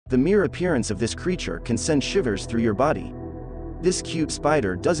The mere appearance of this creature can send shivers through your body. This cute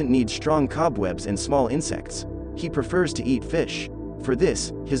spider doesn't need strong cobwebs and small insects. He prefers to eat fish. For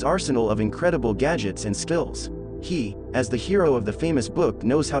this, his arsenal of incredible gadgets and skills. He, as the hero of the famous book,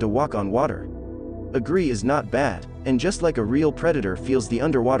 knows how to walk on water. Agree is not bad, and just like a real predator feels the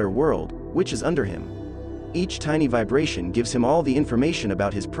underwater world, which is under him. Each tiny vibration gives him all the information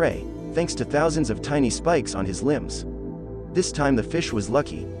about his prey, thanks to thousands of tiny spikes on his limbs. This time the fish was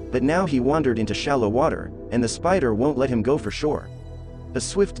lucky, but now he wandered into shallow water, and the spider won't let him go for shore. A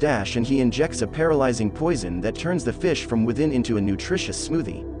swift dash and he injects a paralyzing poison that turns the fish from within into a nutritious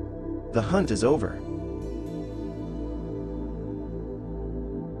smoothie. The hunt is over.